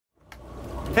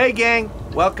Hey gang,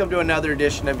 welcome to another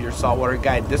edition of your Saltwater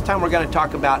Guide. This time we're going to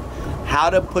talk about how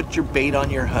to put your bait on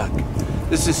your hook.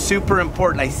 This is super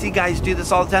important. I see guys do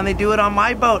this all the time. They do it on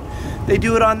my boat. They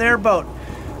do it on their boat.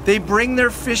 They bring their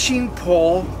fishing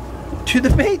pole to the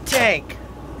bait tank.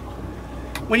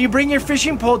 When you bring your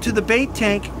fishing pole to the bait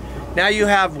tank, now you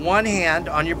have one hand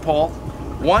on your pole,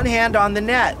 one hand on the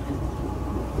net.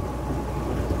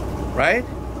 Right?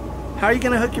 How are you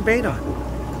going to hook your bait on?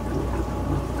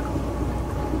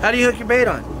 How do you hook your bait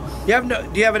on?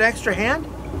 Do you have an extra hand?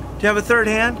 Do you have a third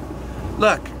hand?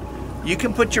 Look, you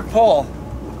can put your pole,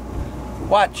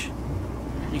 watch,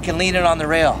 you can lean it on the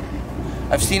rail.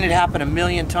 I've seen it happen a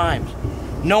million times.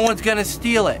 No one's gonna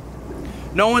steal it.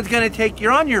 No one's gonna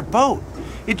you're on your boat.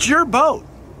 It's your boat.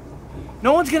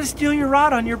 No one's gonna steal your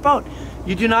rod on your boat.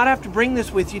 You do not have to bring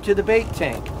this with you to the bait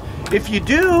tank. If you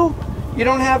do, you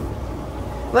don't have,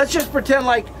 let's just pretend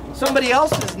like somebody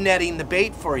else is netting the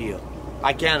bait for you.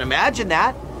 I can't imagine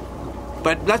that,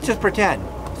 but let's just pretend.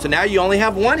 So now you only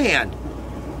have one hand.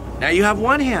 Now you have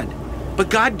one hand,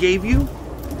 but God gave you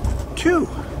two.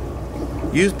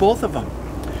 Use both of them.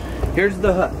 Here's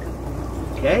the hook,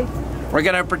 okay? We're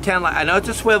gonna pretend like, I know it's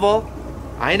a swivel.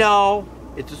 I know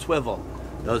it's a swivel.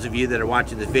 Those of you that are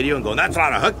watching this video and going, that's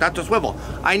not a hook, that's a swivel.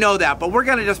 I know that, but we're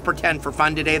gonna just pretend for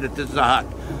fun today that this is a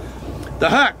hook.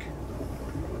 The hook,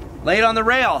 lay it on the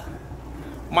rail.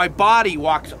 My body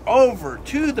walks over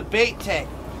to the bait tank.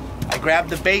 I grab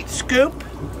the bait scoop.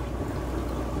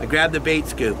 I grab the bait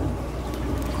scoop.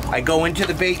 I go into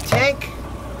the bait tank.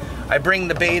 I bring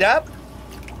the bait up.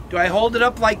 Do I hold it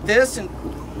up like this and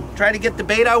try to get the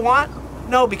bait I want?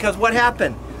 No, because what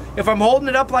happened? If I'm holding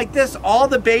it up like this, all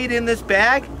the bait in this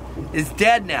bag is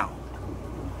dead now.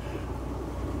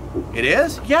 It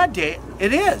is? Yeah,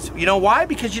 it is. You know why?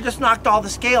 Because you just knocked all the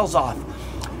scales off.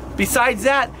 Besides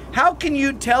that, how can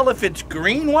you tell if it's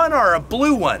green one or a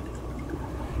blue one?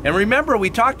 And remember, we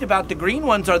talked about the green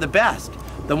ones are the best.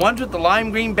 The ones with the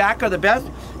lime green back are the best.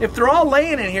 If they're all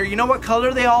laying in here, you know what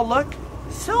color they all look?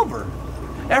 Silver.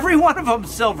 Every one of them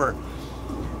silver.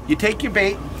 You take your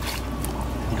bait,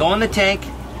 you go in the tank,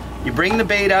 you bring the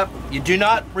bait up, you do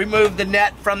not remove the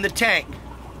net from the tank.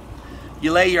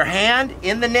 You lay your hand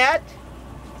in the net,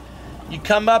 you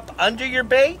come up under your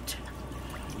bait,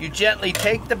 you gently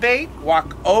take the bait,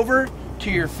 walk over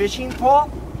to your fishing pole,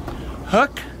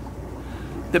 hook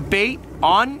the bait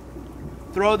on,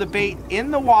 throw the bait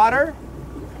in the water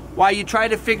while you try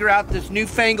to figure out this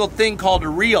newfangled thing called a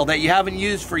reel that you haven't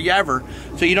used forever,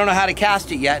 so you don't know how to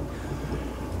cast it yet.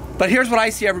 But here's what I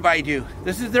see everybody do.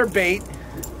 This is their bait.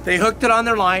 They hooked it on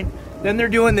their line. Then they're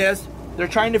doing this. They're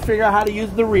trying to figure out how to use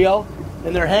the reel,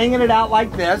 and they're hanging it out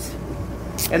like this.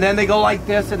 And then they go like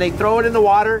this, and they throw it in the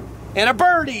water, and a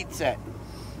bird eats it.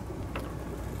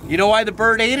 You know why the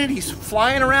bird ate it? He's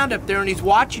flying around up there and he's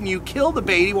watching you kill the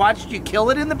bait. He watched you kill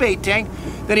it in the bait tank.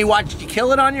 Then he watched you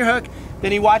kill it on your hook.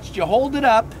 Then he watched you hold it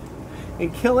up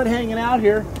and kill it hanging out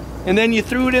here. And then you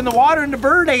threw it in the water and the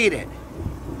bird ate it.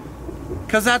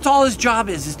 Because that's all his job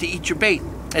is to eat your bait.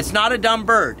 It's not a dumb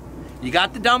bird. You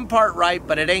got the dumb part right,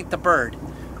 but it ain't the bird.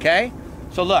 Okay?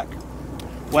 So look,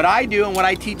 what I do and what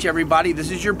I teach everybody,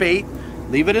 this is your bait.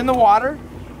 Leave it in the water.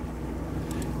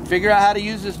 Figure out how to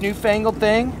use this newfangled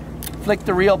thing. Flick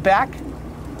the reel back,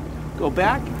 go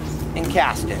back, and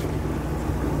cast it.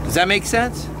 Does that make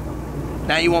sense?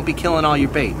 Now you won't be killing all your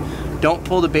bait. Don't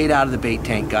pull the bait out of the bait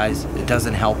tank, guys. It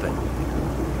doesn't help it.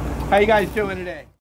 How you guys doing today?